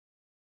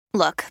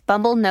Look,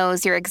 Bumble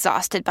knows you're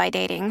exhausted by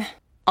dating.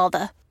 All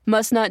the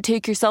must not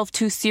take yourself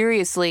too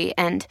seriously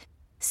and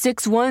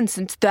 6'1"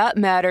 since that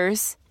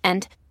matters.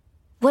 And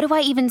what do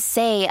I even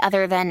say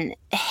other than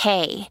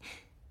hey?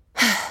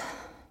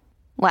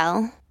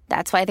 Well,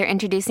 that's why they're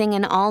introducing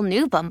an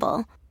all-new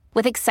Bumble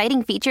with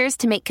exciting features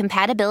to make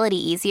compatibility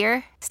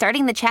easier,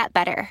 starting the chat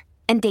better,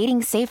 and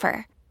dating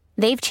safer.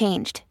 They've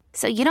changed,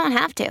 so you don't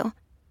have to.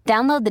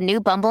 Download the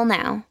new Bumble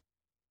now.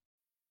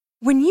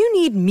 When you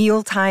need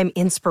mealtime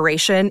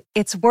inspiration,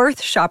 it's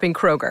worth shopping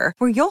Kroger,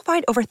 where you'll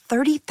find over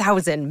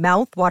 30,000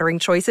 mouth-watering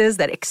choices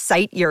that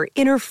excite your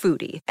inner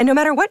foodie. And no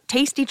matter what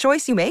tasty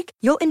choice you make,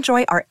 you'll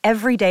enjoy our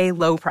everyday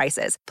low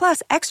prices,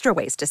 plus extra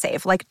ways to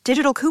save, like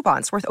digital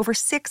coupons worth over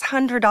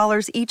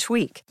 $600 each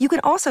week. You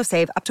can also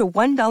save up to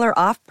 $1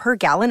 off per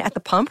gallon at the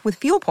pump with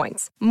fuel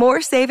points.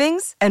 More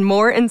savings and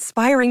more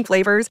inspiring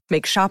flavors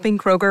make shopping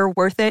Kroger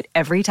worth it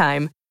every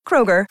time.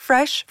 Kroger,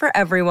 fresh for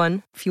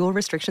everyone. Fuel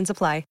restrictions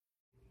apply.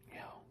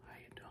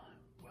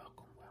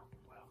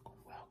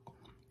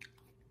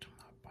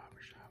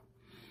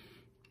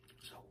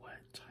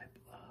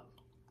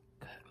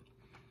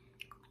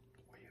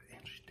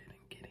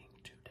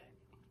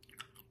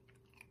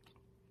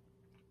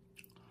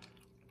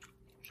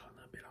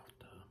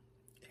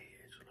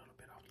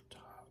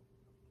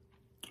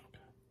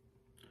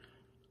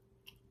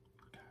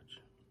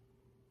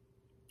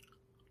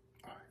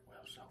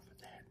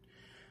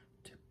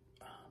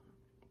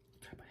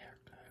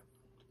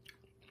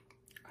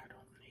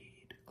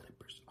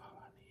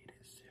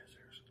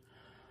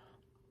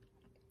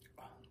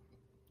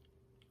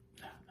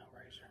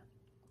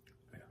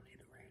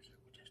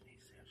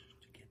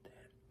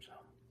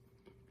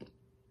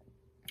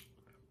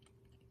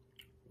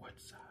 What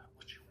size